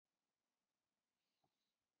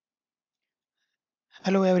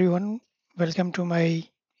Hello everyone, welcome to my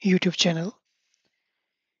YouTube channel.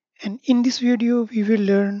 And in this video, we will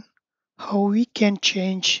learn how we can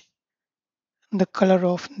change the color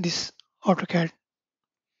of this AutoCAD.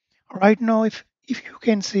 Right now, if you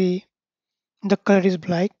can see, the color is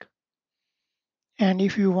black, and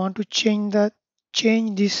if you want to change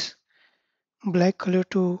this black color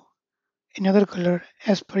to another color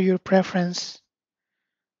as per your preference,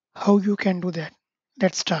 how you can do that?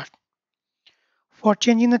 Let's start. For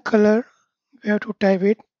changing the color, we have to type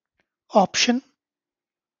it option.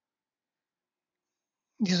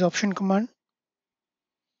 This is option command.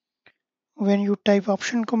 When you type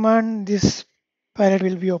option command, this palette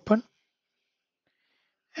will be open,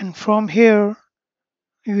 and from here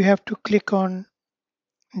you have to click on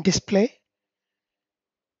display.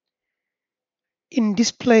 In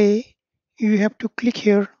display, you have to click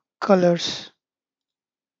here colors.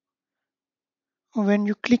 When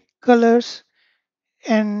you click colors,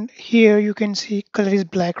 and here you can see color is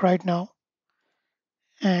black right now.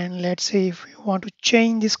 And let's say if you want to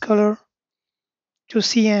change this color to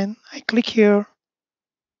cyan, I click here,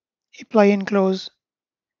 apply and close,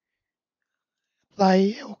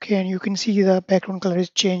 apply, okay, and you can see the background color is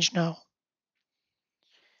changed now.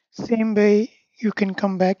 Same way, you can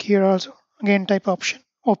come back here also. Again, type option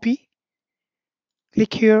OP,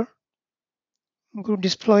 click here, go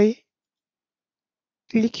display,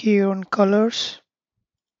 click here on colors.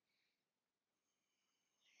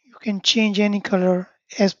 You can change any color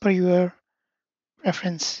as per your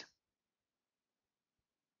preference.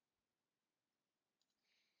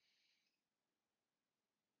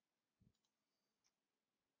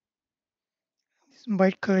 This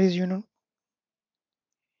white color is, too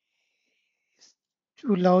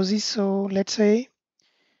lousy. So let's say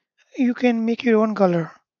you can make your own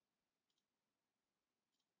color.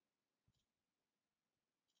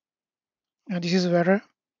 Now this is better.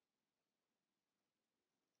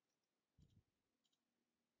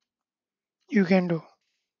 You can do.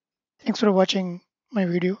 Thanks for watching my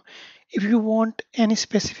video. If you want any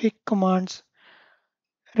specific commands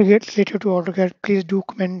related to AutoCAD, please do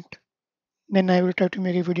comment. Then I will try to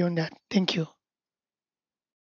make a video on that. Thank you.